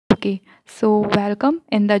Okay, so welcome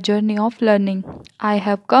in the journey of learning. I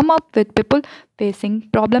have come up with people facing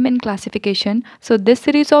problem in classification. So this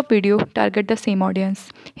series of video target the same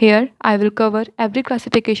audience. Here I will cover every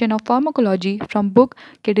classification of pharmacology from book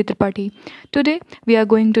K.D. Tripathi. Today we are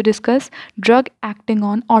going to discuss drug acting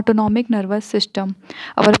on autonomic nervous system.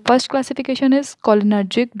 Our first classification is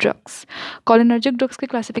cholinergic drugs. Cholinergic drugs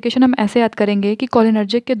की classification हम ऐसे याद करेंगे कि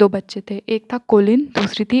cholinergic के दो बच्चे थे, एक था कोलिन,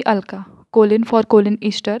 दूसरी थी Alka. Colin for Colin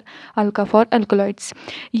Easter, Alka for alkaloids.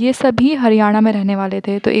 ये सभी हरियाणा में रहने वाले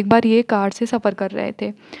थे. तो एक बार ये कार से सफ़र कर रहे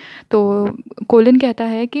थे तो कोलिन कहता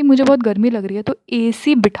है कि मुझे बहुत गर्मी लग रही है तो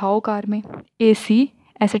एसी बिठाओ कार में. एसी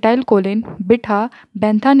एसिटाइल कोलिन बिठा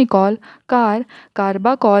बेंथानिकॉल कार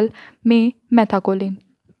कार्बाकॉल में मेथाकोलिन.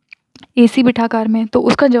 एसी बिठा कार में. तो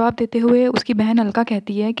उसका जवाब देते हुए उसकी बहन अलका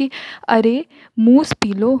कहती है कि अरे मूस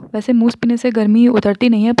पी लो. वैसे मूस पीने से गर्मी उतरती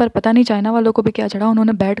नहीं है, पर पता नहीं चाइना वालों को भी क्या चढ़ा,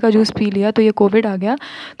 उन्होंने बैट का जूस पी लिया तो ये कोविड आ गया.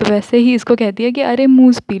 तो वैसे ही इसको कहती है कि अरे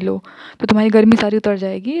मूस पी लो तो तुम्हारी गर्मी सारी उतर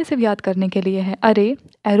जाएगी. ये सिर्फ याद करने के लिए है. अरे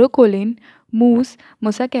एरोकोलिन मूस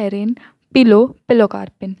मुसाकैरिन पिलो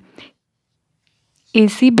पिलोकार्पिन.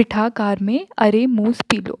 एसी बिठा कार में अरे मूस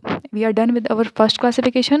P low. We are done with our first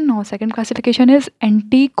classification. Now second classification is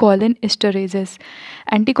anticholinesterases.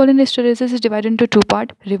 Anticholinesterases is divided into two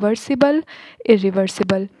parts: reversible,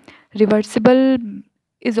 irreversible. Reversible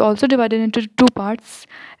is also divided into two parts.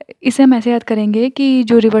 इसे हम ऐसे याद करेंगे कि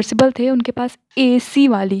जो रिवर्सिबल थे उनके पास एसी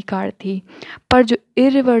वाली कार थी, पर जो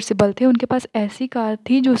इरिवर्सिबल थे उनके पास ऐसी कार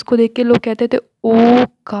थी जो उसको देख के लोग कहते थे ओ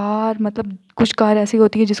कार. मतलब कुछ कार ऐसी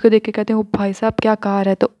होती है जिसको देख के कहते हैं ओ भाई साहब क्या कार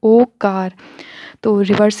है, तो ओ कार. तो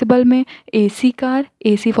रिवर्सिबल में AC car,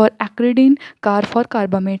 AC for एक्रिडीन, car for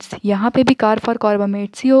carbamates. यहाँ पे भी कार फॉर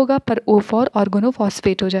कार्बामेट्स ही होगा पर ओ फॉर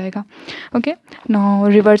ऑर्गेनोफॉस्फेट हो जाएगा. ओके, नाउ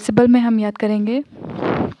रिवर्सिबल में हम याद करेंगे,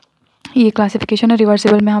 ये क्लासिफिकेशन है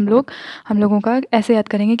रिवर्सिबल में. हम लोगों का ऐसे याद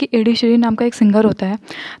करेंगे कि एडी शिरीन नाम का एक सिंगर होता है.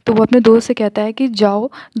 तो वो अपने दोस्त से कहता है कि जाओ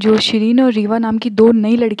जो शिरीन और रीवा नाम की दो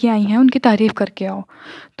नई लड़कियां आई हैं उनकी तारीफ़ करके आओ.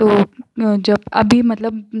 तो जब अभी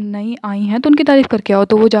मतलब नई आई हैं तो उनकी तारीफ़ करके आओ.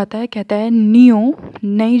 तो वो जाता है, कहता है नियो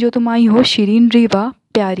नई जो तुम आई हो शिरीन रीवा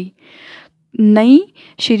प्यारी. नई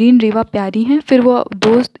शिरीन रीवा प्यारी हैं. फिर वो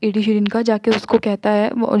दोस्त एडी शिरीन का जाके उसको कहता है,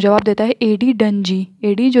 वो जवाब देता है एडी डन जी.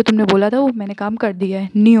 एडी जो तुमने बोला था वो मैंने काम कर दिया है.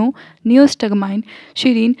 नियोस्टगमाइन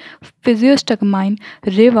शिरीन फिजियोस्टगमाइन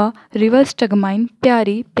रीवा रिवास्टगमाइन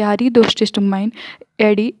प्यारी प्यारी दोस्टिस्टगमाइन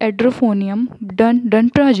एडी एड्रोफोनियम डन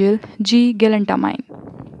डनप्राजिल जी गैलेंटामाइन.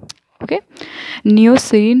 ओके,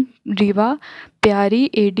 नियोसिरीन रीवा प्यारी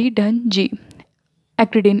एडी डन जी.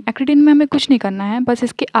 एक्रिडीन, एक्रिडीन में हमें कुछ नहीं करना है, बस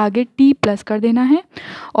इसके आगे टी प्लस कर देना है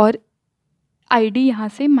और आईडी यहाँ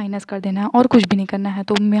से माइनस कर देना है और कुछ भी नहीं करना है.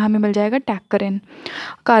 तो हमें मिल जाएगा टैक्करिन.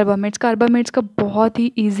 कार्बामेट्स, कार्बामेट्स का बहुत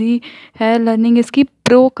ही इजी है लर्निंग इसकी.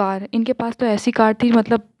 प्रो कार, इनके पास तो ऐसी कार थी,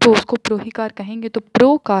 मतलब तो उसको प्रो ही कार कहेंगे. तो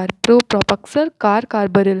pro car, pro प्रोपक्सर car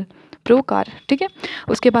carbaryl, pro car. ठीक है,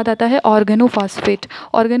 उसके बाद आता है ऑर्गेनोफॉस्फेट.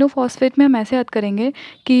 ऑर्गेनोफॉस्फेट में हम ऐसे याद करेंगे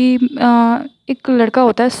कि एक लड़का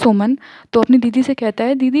होता है सुमन, तो अपनी दीदी से कहता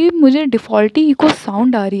है दीदी मुझे डिफ़ॉल्टी इको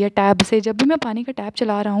साउंड आ रही है टैब से. जब भी मैं पानी का टैप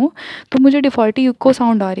चला रहा हूँ तो मुझे डिफ़ॉल्टी इको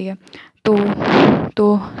साउंड आ रही है.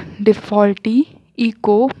 तो डिफ़ॉल्टी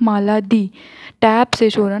इको माला दी टैप से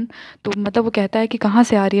शोरन. तो मतलब वो कहता है कि कहाँ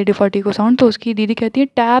से आ रही है डिफ़ॉल्टी इको साउंड. तो उसकी दीदी कहती है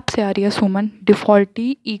टैप से आ रही है सुमन.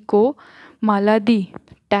 डिफ़ॉल्टी इको माला दी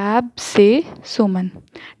टैब से सुमन.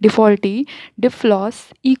 डिफ़ॉल्टी डिफ्लॉस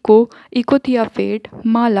इको इकोथियाफेट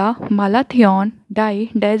माला मालाथियन डाई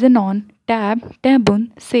डाइजेनॉन टैब टैबुन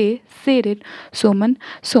से Serret Soman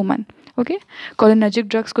Soman. Okay, cholinergic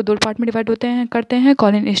drugs को दो पार्ट में डिवाइड करते हैं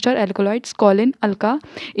Colin Easter alkaloids, Colin Alka.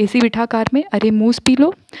 AC बिठा कार में अरे मूस पी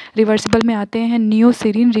लो. रिवर्सिबल में आते हैं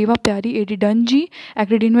नियोसिरीन रीवा प्यारी एडी डन जी.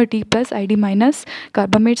 एक्रिडीन में T plus ID minus.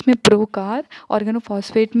 Carbamates में प्रो कार.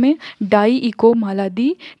 ऑर्गेनोफॉस्फेट में डाई इको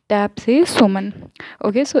मालादी टैप से Soman.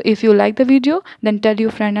 Okay, so if you like the video, then tell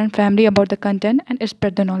your friend and family about the content and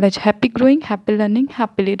spread the knowledge. Happy growing, happy learning,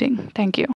 happy leading. Thank you.